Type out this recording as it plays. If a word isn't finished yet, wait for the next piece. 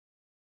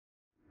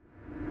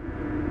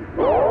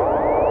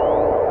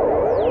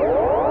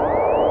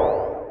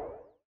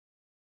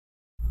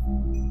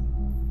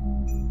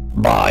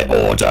By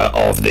order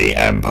of the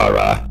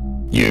Emperor,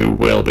 you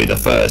will be the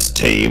first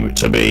team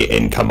to be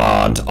in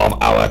command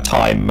of our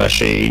time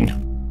machine.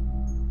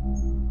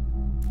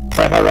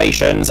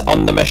 Preparations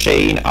on the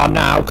machine are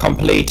now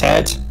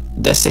completed.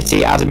 The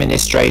city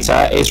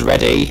administrator is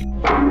ready.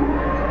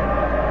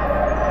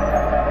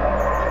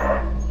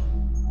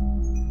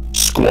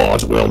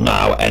 Squad will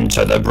now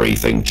enter the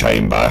briefing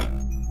chamber.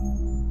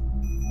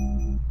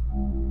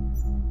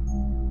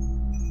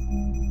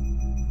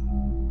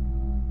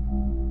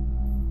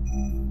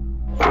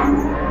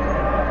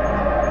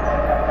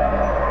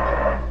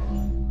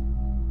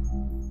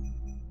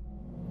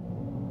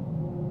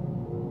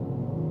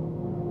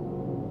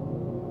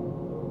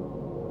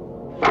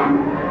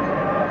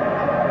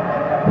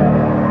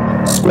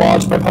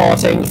 Squad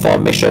reporting for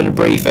mission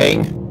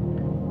briefing.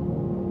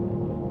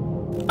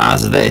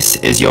 As this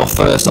is your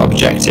first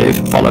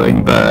objective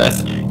following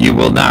birth, you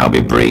will now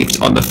be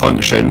briefed on the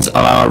functions of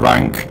our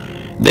rank.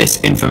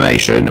 This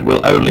information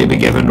will only be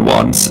given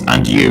once,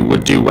 and you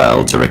would do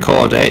well to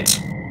record it.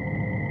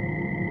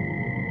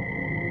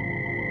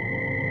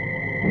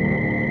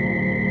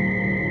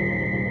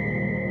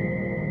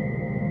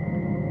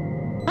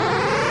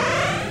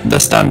 The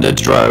standard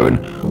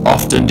drone,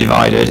 often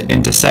divided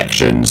into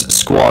sections,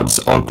 squads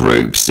or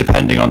groups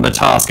depending on the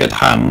task at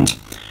hand.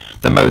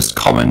 The most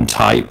common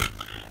type.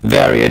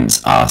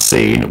 Variants are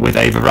seen with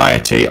a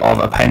variety of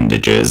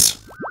appendages.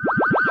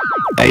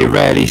 A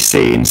rarely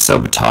seen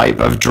subtype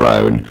of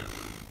drone.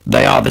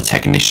 They are the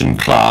technician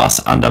class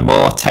and are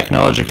more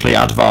technologically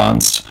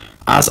advanced.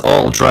 As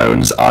all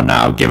drones are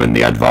now given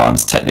the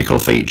advanced technical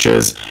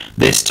features,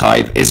 this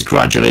type is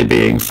gradually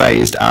being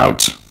phased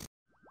out.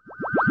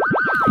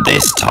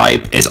 This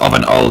type is of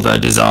an older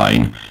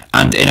design,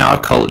 and in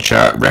our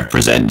culture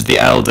represent the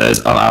elders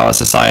of our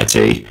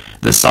society,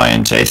 the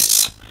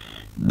scientists.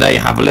 They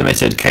have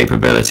limited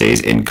capabilities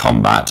in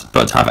combat,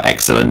 but have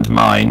excellent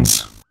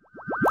minds.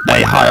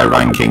 A higher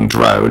ranking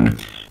drone.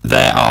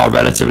 There are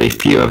relatively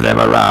few of them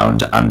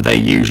around, and they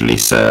usually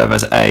serve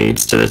as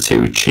aids to the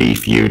two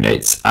chief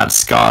units at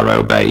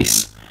Skaro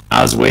base.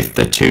 As with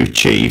the two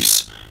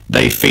chiefs,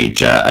 they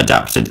feature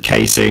adapted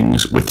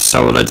casings with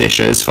solar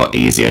dishes for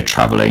easier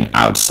travelling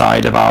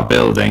outside of our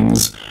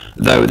buildings,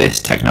 though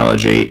this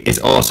technology is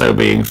also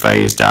being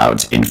phased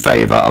out in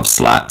favour of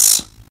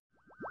slats.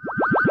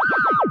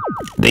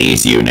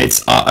 These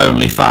units are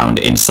only found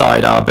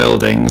inside our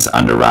buildings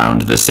and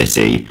around the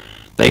city.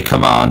 They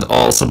command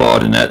all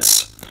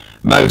subordinates.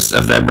 Most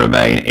of them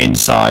remain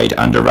inside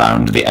and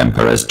around the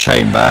Emperor's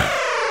chamber.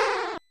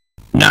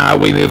 Now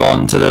we move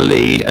on to the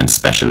lead and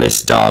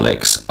specialist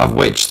Daleks, of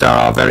which there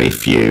are very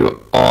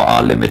few or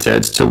are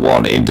limited to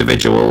one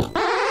individual.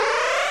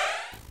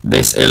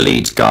 This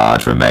elite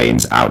guard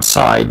remains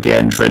outside the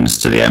entrance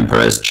to the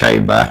Emperor's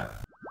chamber.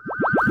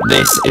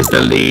 This is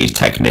the lead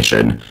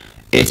technician.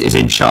 It is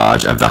in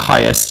charge of the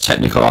highest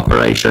technical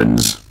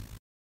operations.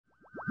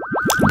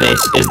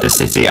 This is the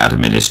city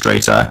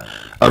administrator,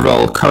 a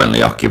role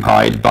currently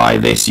occupied by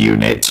this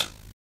unit.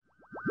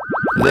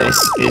 This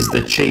is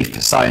the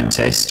chief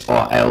scientist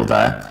or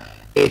elder.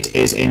 It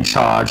is in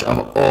charge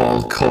of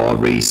all core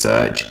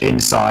research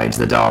inside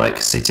the Dalek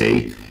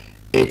city.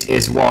 It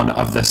is one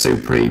of the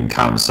Supreme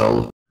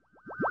Council.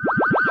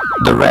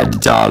 The Red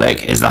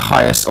Dalek is the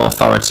highest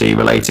authority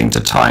relating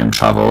to time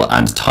travel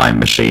and time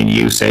machine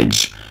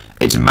usage.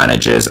 It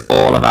manages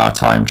all of our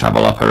time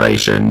travel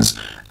operations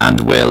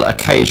and will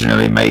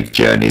occasionally make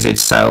journeys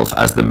itself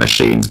as the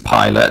machine's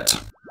pilot.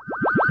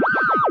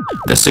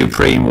 The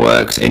Supreme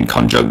works in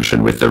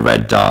conjunction with the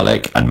Red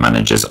Dalek and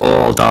manages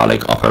all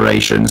Dalek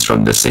operations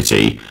from the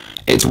city.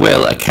 It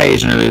will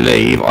occasionally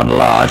leave on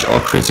large or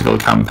critical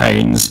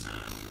campaigns.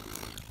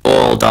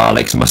 All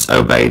Daleks must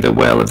obey the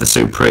will of the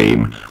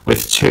Supreme,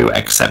 with two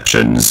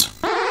exceptions.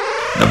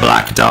 The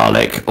Black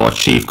Dalek, or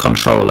Chief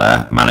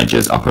Controller,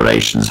 manages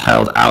operations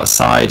held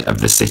outside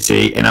of the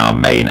city in our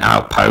main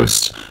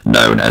outpost,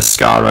 known as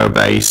Skaro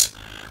Base,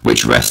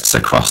 which rests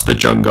across the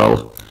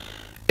jungle.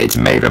 It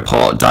may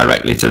report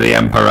directly to the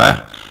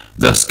Emperor,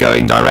 thus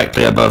going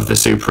directly above the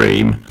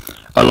Supreme,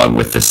 along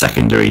with the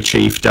secondary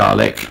Chief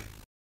Dalek.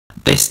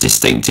 This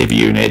distinctive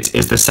unit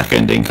is the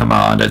second in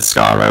command at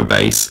Skaro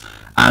Base,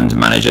 and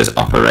manages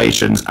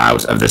operations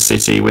out of the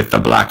city with the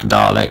Black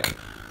Dalek.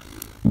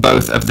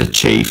 Both of the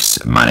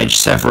chiefs manage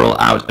several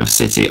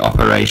out-of-city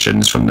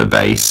operations from the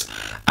base,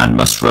 and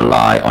must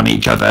rely on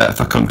each other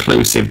for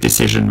conclusive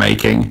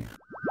decision-making.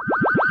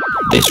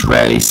 This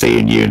rarely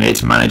seen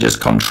unit manages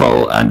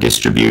control and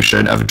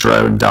distribution of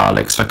drone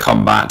Daleks for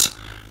combat.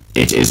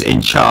 It is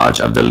in charge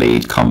of the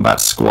lead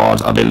combat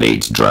squad of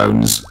elite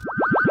drones.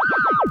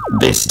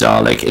 This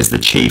Dalek is the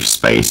Chief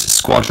Space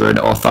Squadron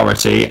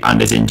Authority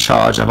and is in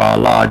charge of our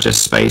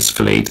largest space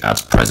fleet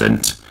at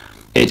present.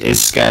 It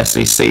is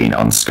scarcely seen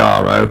on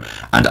Skaro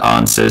and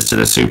answers to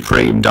the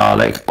Supreme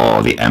Dalek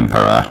or the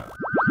Emperor.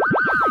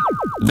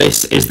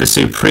 This is the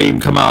Supreme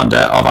Commander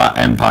of our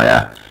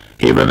Empire.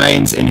 He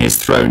remains in his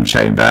throne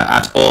chamber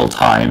at all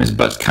times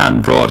but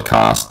can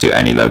broadcast to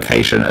any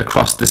location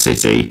across the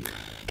city.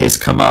 His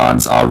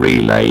commands are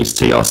relayed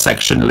to your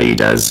section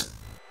leaders.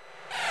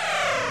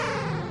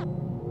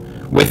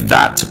 With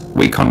that,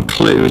 we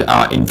conclude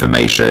our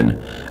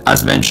information.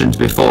 As mentioned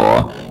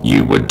before,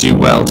 you would do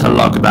well to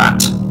log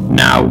that.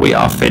 Now we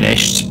are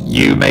finished.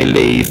 You may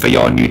leave for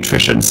your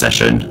nutrition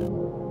session.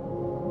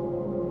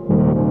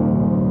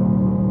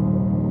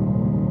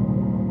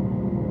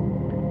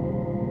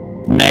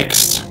 Next